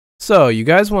So, you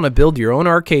guys want to build your own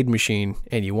arcade machine,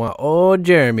 and you want old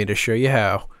Jeremy to show you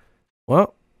how.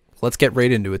 Well, let's get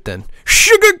right into it then.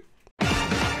 Sugar!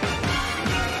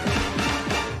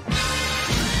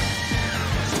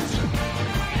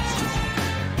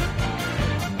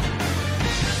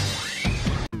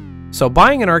 So,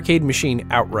 buying an arcade machine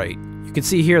outright, you can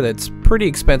see here that's pretty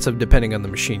expensive depending on the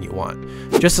machine you want.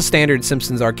 Just a standard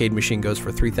Simpsons arcade machine goes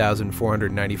for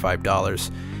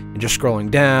 $3,495. And just scrolling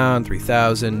down,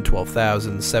 $3,000,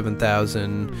 $12,000,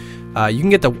 $7,000. You can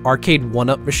get the arcade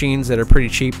one-up machines that are pretty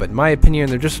cheap, but in my opinion,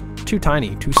 they're just too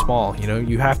tiny, too small. You know,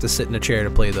 you have to sit in a chair to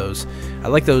play those. I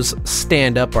like those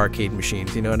stand-up arcade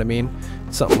machines, you know what I mean?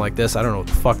 Something like this. I don't know what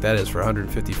the fuck that is for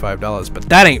 $155, but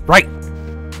that ain't right!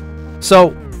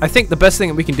 So, I think the best thing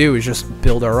that we can do is just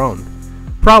build our own.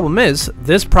 Problem is,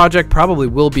 this project probably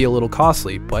will be a little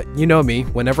costly, but you know me,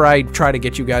 whenever I try to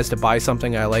get you guys to buy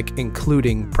something, I like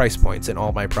including price points in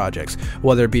all my projects,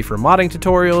 whether it be for modding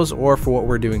tutorials or for what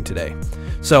we're doing today.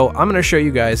 So I'm going to show you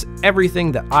guys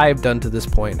everything that I've done to this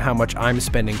point and how much I'm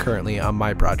spending currently on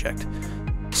my project.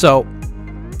 So,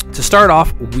 to start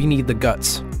off, we need the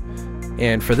guts.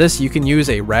 And for this, you can use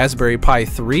a Raspberry Pi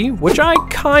 3, which I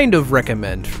kind of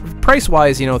recommend.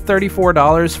 Price-wise, you know,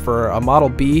 $34 for a Model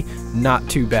B, not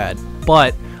too bad.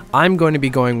 But I'm going to be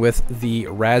going with the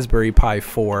Raspberry Pi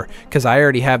 4 because I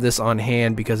already have this on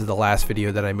hand because of the last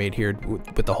video that I made here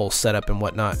with the whole setup and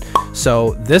whatnot.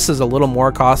 So this is a little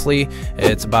more costly.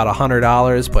 It's about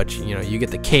 $100, but you know, you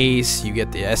get the case, you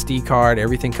get the SD card,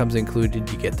 everything comes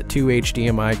included. You get the 2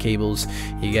 HDMI cables,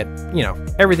 you get, you know,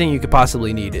 everything you could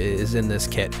possibly need is in this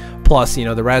kit. Plus, you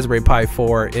know, the Raspberry Pi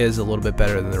 4 is a little bit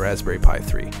better than the Raspberry Pi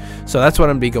 3. So that's what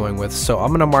I'm going to be going with. So I'm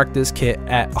going to mark this kit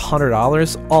at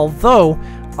 $100, although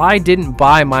I didn't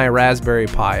buy my Raspberry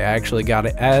Pi. I actually got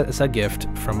it as a gift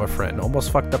from a friend.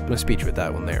 Almost fucked up my speech with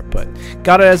that one there, but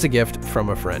got it as a gift from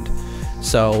a friend.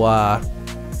 So I'm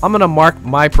going to mark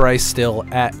my price still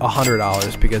at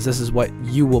 $100 because this is what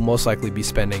you will most likely be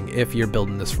spending if you're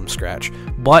building this from scratch.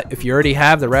 But if you already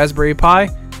have the Raspberry Pi,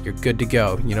 you're good to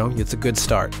go. You know, it's a good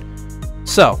start.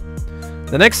 So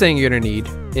the next thing you're going to need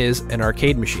is an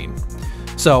arcade machine.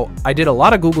 So I did a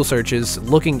lot of Google searches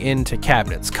looking into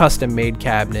cabinets, custom made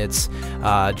cabinets,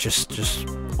 just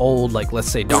old, like let's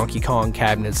say Donkey Kong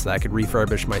cabinets that I could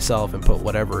refurbish myself and put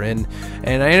whatever in.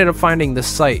 And I ended up finding this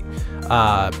site.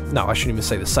 No, I shouldn't even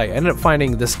say the site. I ended up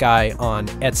finding this guy on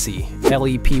Etsy,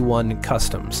 LEP1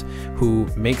 Customs, who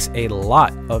makes a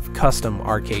lot of custom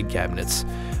arcade cabinets.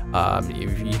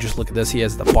 If you just look at this, he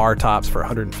has the bar tops for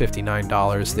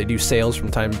 $159. They do sales from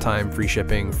time to time, free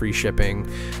shipping.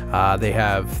 They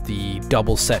have the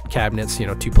double set cabinets, you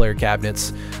know, 2-player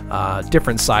cabinets,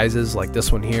 different sizes. Like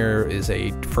this one here is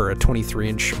for a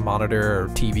 23-inch monitor or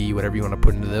TV, whatever you want to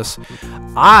put into this.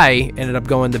 I ended up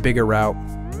going the bigger route,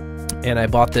 and I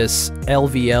bought this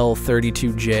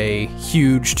LVL32J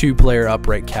huge 2-player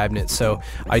upright cabinet. So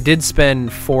I did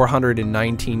spend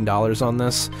 $419 on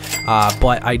this,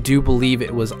 but I do believe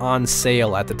it was on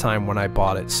sale at the time when I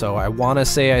bought it. So I want to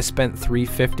say I spent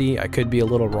 $350. I could be a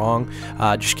little wrong.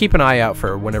 Just keep an eye out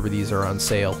for whenever these are on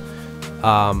sale.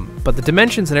 But the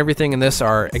dimensions and everything in this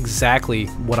are exactly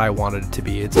what I wanted it to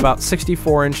be. It's about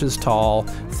 64 inches tall,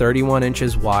 31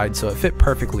 inches wide, so it fit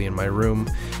perfectly in my room.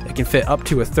 It can fit up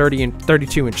to a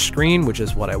 32-inch screen, which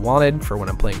is what I wanted for when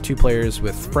I'm playing 2 players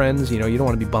with friends. You know, you don't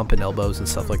want to be bumping elbows and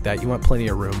stuff like that. You want plenty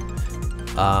of room.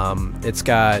 It's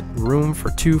got room for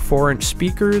 2 4-inch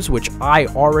speakers, which I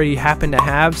already happen to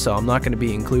have, so I'm not going to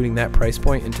be including that price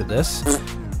point into this.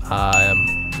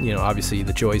 You know, obviously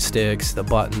the joysticks, the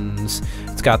buttons.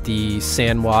 It's got the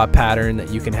Sanwa pattern that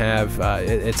you can have.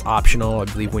 It's optional, I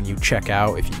believe, when you check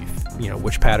out if you know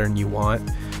which pattern you want.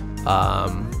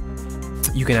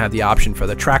 You can have the option for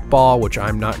the trackball, which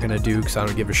I'm not going to do because I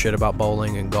don't give a shit about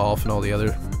bowling and golf and all the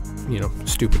other, you know,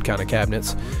 stupid kind of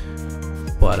cabinets.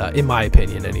 But in my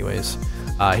opinion, anyways.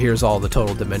 Here's all the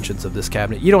total dimensions of this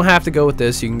cabinet. You don't have to go with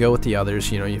this. You can go with the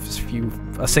others. You know, if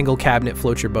a single cabinet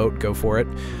floats your boat, go for it.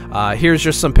 Here's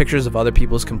just some pictures of other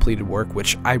people's completed work,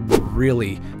 which I'm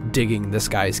really digging this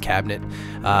guy's cabinet.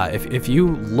 If you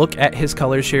look at his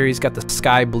colors here, he's got the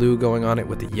sky blue going on it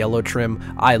with the yellow trim.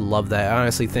 I love that. I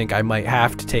honestly think I might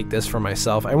have to take this for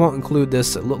myself. I won't include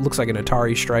this. It looks like an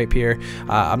Atari stripe here.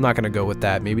 I'm not going to go with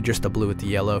that. Maybe just the blue with the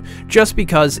yellow. Just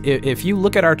because if you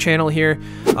look at our channel here,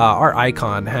 our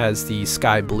icon has the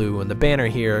sky blue and the banner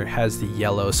here has the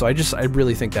yellow. So I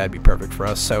really think that'd be perfect for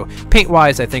us. So paint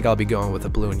wise, I think I'll be going with the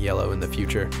blue and yellow in the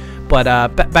future. But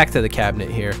back to the cabinet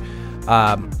here.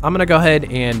 I'm gonna go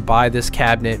ahead and buy this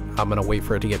cabinet. I'm gonna wait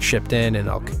for it to get shipped in and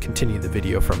I'll continue the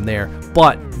video from there.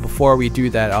 But before we do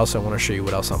that, I also want to show you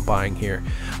what else I'm buying here.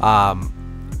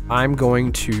 I'm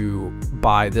going to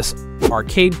buy this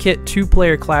arcade kit,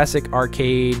 2-player classic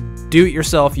arcade,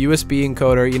 do-it-yourself USB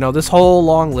encoder. You know, this whole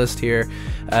long list here.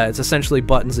 It's essentially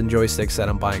buttons and joysticks that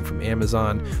I'm buying from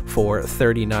Amazon for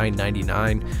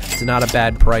 $39.99. It's not a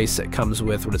bad price. It comes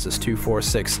with, what is this, 2, 4,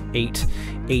 6, 8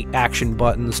 action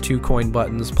buttons, 2 coin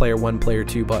buttons, player 1, player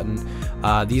 2 button.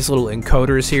 These little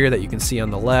encoders here that you can see on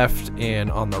the left and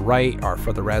on the right are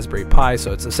for the Raspberry Pi,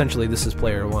 so it's essentially this is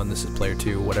player 1, this is player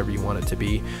 2, whatever you want it to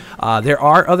be. There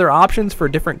are other options for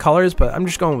different colors, but I'm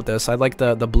just going with this. I like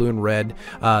the blue and red.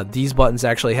 These buttons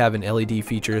actually have an LED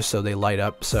feature, so they light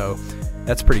up, so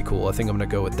that's pretty cool. I think I'm gonna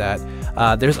go with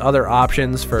that. There's other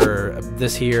options for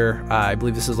this here. I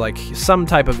believe this is like some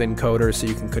type of encoder, so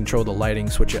you can control the lighting,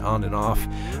 switch it on and off.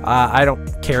 I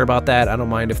don't care about that. I don't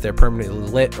mind if they're permanently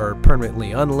lit or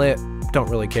permanently unlit. Don't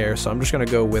really care, so I'm just gonna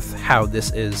go with how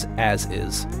this is as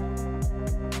is.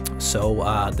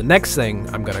 So the next thing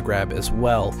I'm gonna grab as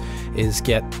well is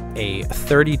get a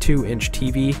 32-inch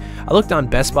TV. I looked on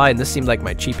Best Buy and this seemed like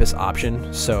my cheapest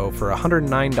option. So for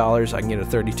 $109 I can get a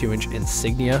 32-inch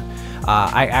Insignia.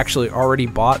 I actually already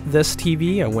bought this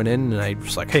TV. I went in and I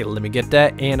was like, hey, let me get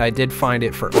that, and I did find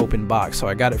it for open box, so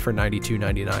I got it for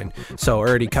 $92.99. So I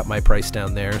already cut my price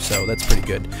down there, so that's pretty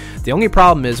good. The only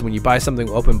problem is when you buy something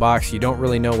open box, you don't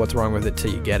really know what's wrong with it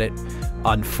till you get it.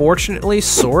 Unfortunately,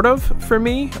 sort of, for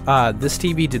me, this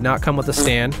TV did not come with a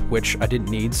stand, which I didn't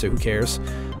need, so who cares.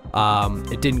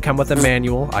 It didn't come with a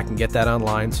manual. I can get that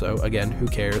online, so again, who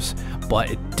cares.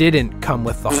 But it didn't come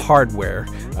with the hardware,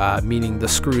 meaning the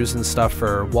screws and stuff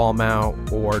for wall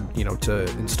mount or, you know, to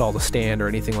install the stand or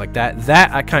anything like that.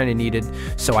 That I kind of needed,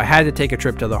 so I had to take a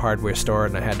trip to the hardware store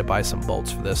and I had to buy some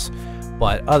bolts for this.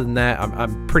 But other than that,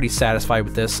 I'm pretty satisfied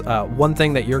with this. One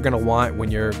thing that you're going to want when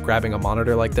you're grabbing a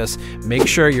monitor like this, make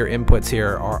sure your inputs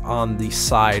here are on the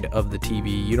side of the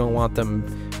TV. You don't want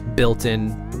them built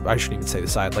in, I shouldn't even say the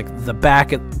side, like the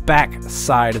back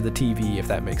side of the TV, if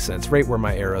that makes sense, right where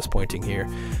my arrow is pointing here.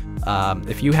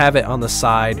 If you have it on the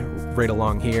side right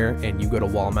along here and you go to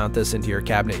wall mount this into your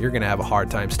cabinet, you're going to have a hard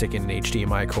time sticking an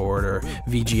HDMI cord or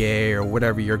VGA or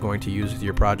whatever you're going to use with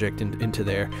your project into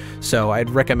there. So I'd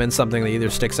recommend something that either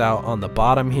sticks out on the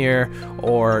bottom here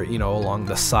or, you know, along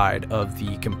the side of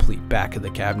the complete back of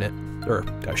the cabinet, or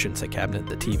I shouldn't say cabinet,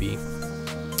 the TV.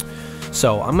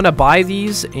 So I'm going to buy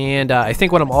these, and I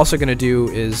think what I'm also going to do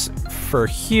is for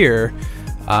here,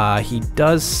 he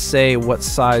does say what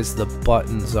size the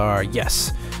buttons are.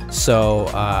 Yes. So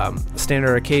standard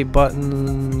arcade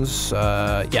buttons,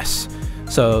 yes.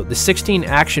 So the 16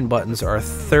 action buttons are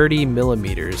 30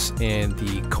 millimeters and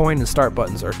the coin and start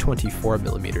buttons are 24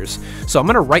 millimeters. So I'm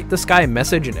gonna write this guy a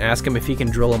message and ask him if he can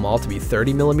drill them all to be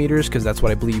 30 millimeters, because that's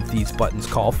what I believe these buttons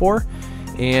call for.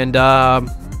 And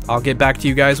I'll get back to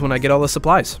you guys when I get all the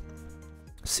supplies.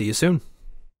 See you soon.